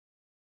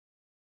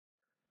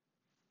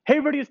Hey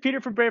everybody, it's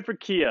Peter from Brantford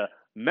Kia.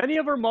 Many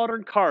of our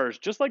modern cars,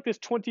 just like this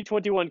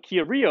 2021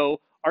 Kia Rio,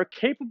 are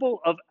capable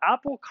of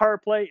Apple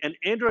CarPlay and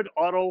Android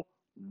Auto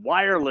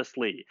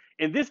wirelessly.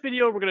 In this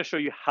video, we're going to show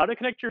you how to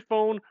connect your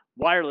phone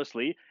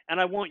wirelessly, and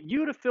I want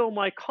you to fill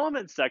my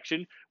comment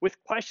section with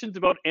questions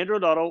about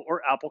Android Auto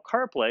or Apple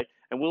CarPlay,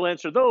 and we'll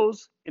answer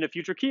those in a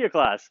future Kia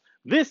class.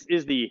 This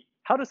is the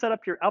How to Set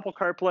Up Your Apple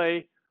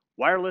CarPlay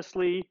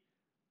Wirelessly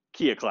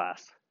Kia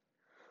class.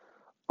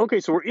 Okay,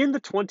 so we're in the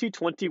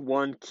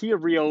 2021 Kia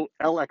Rio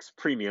LX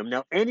Premium.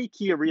 Now, any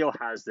Kia Rio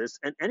has this,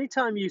 and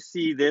anytime you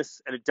see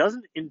this and it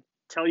doesn't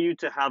tell you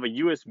to have a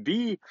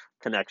USB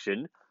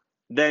connection,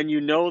 then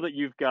you know that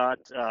you've got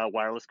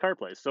wireless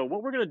CarPlay. So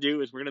what we're going to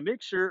do is we're going to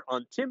make sure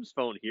on Tim's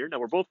phone here, now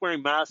we're both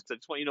wearing masks, I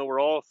just want you to know we're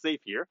all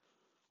safe here.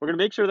 We're going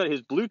to make sure that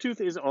his Bluetooth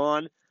is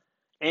on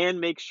and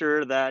make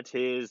sure that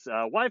his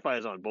Wi-Fi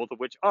is on, both of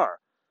which are.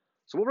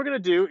 So what we're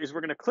going to do is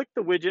we're going to click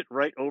the widget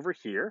right over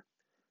here,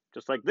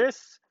 just like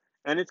this,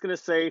 and it's going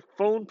to say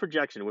phone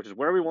projection, which is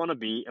where we want to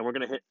be, and we're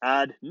going to hit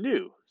add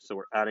new. So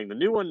we're adding the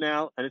new one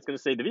now, and it's going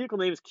to say the vehicle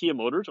name is Kia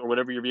Motors, or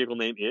whatever your vehicle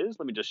name is.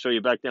 Let me just show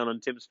you back down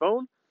on Tim's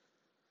phone.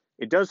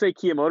 It does say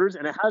Kia Motors,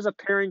 and it has a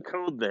pairing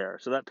code there.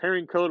 So that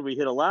pairing code, we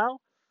hit allow.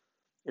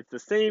 It's the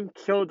same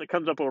code that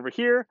comes up over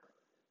here.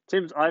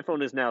 Tim's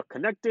iPhone is now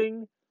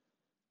connecting,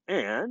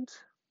 and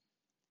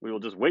we will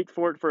just wait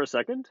for it for a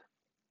second.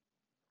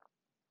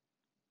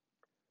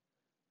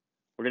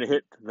 We're going to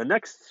hit the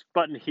next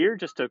button here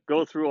just to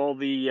go through all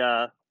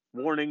the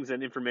warnings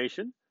and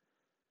information.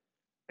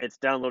 It's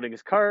downloading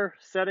his car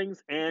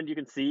settings, and you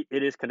can see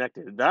it is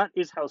connected. That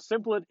is how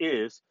simple it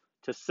is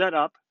to set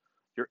up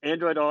your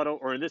Android Auto,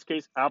 or in this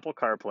case, Apple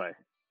CarPlay.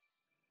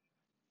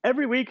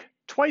 Every week,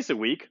 twice a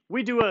week,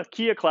 we do a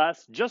Kia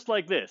class just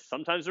like this.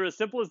 Sometimes they're as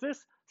simple as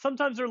this,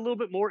 sometimes they're a little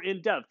bit more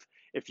in depth.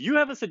 If you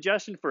have a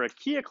suggestion for a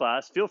Kia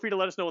class, feel free to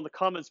let us know in the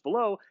comments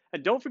below.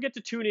 And don't forget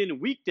to tune in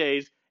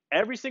weekdays,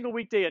 every single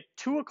weekday at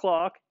 2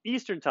 o'clock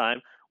Eastern Time.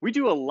 We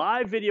do a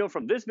live video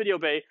from this video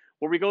bay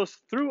where we go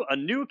through a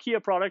new Kia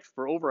product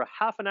for over a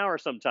half an hour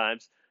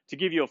sometimes to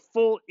give you a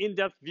full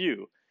in-depth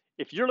view.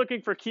 If you're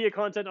looking for Kia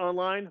content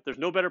online, there's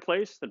no better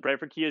place than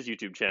Brantford Kia's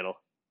YouTube channel.